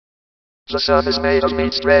The sum is made of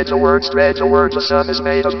meat, spread the word, spread the word. The sum is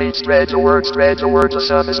made of meat, spread the word, spread the word. The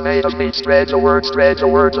sum is made of meat, spread the word, spread the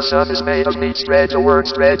word. The sum is made of meat, spread the word,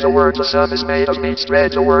 spread the word. The sum is made of meat,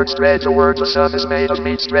 spread the word, spread the word. The sum is made of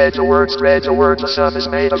meat, spread the word, spread the word. The sum is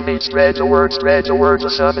made of meat, spread the word, spread the word. The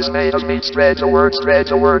sum is made of meat, spread the word, spread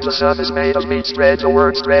the word. The sum is made of meat, spread the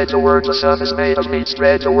word, spread the word. The sum is made of meat,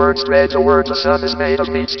 spread the word, spread the word. The sum is made of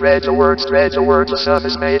meat, spread the word, spread the word. The sum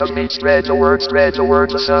is made of meat, spread the word, spread the word.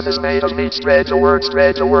 The sum is made of meat, spread the word,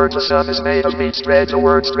 spread the word. The sum is made of meat, spread the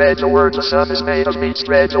word, spread the word. The sum is made of meat,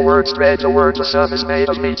 spread the word, spread the word. The sum is made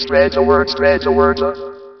of meat, spread the word, spread the word.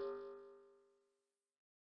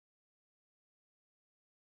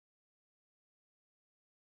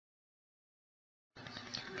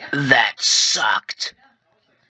 That sucked.